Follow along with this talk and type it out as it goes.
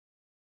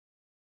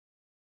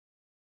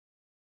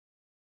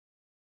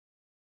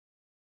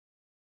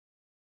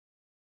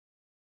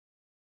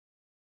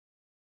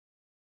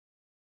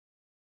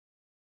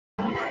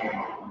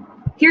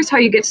Here's how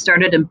you get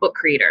started in Book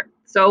Creator.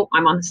 So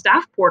I'm on the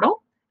staff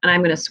portal and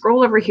I'm going to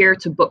scroll over here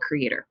to Book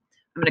Creator.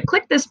 I'm going to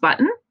click this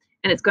button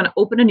and it's going to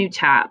open a new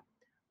tab.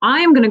 I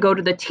am going to go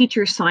to the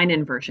teacher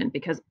sign-in version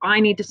because I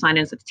need to sign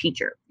in as a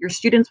teacher. Your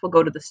students will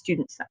go to the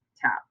student tab.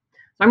 So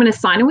I'm going to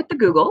sign in with the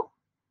Google.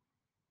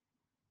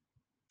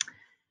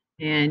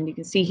 And you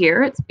can see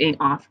here it's being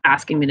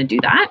asking me to do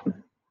that.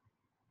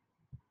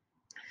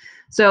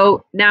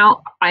 So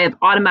now I have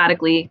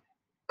automatically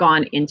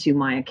gone into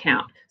my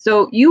account.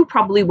 So you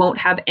probably won't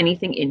have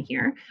anything in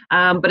here,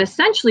 but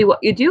essentially what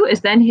you do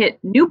is then hit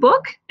new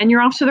book and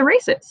you're off to the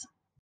races.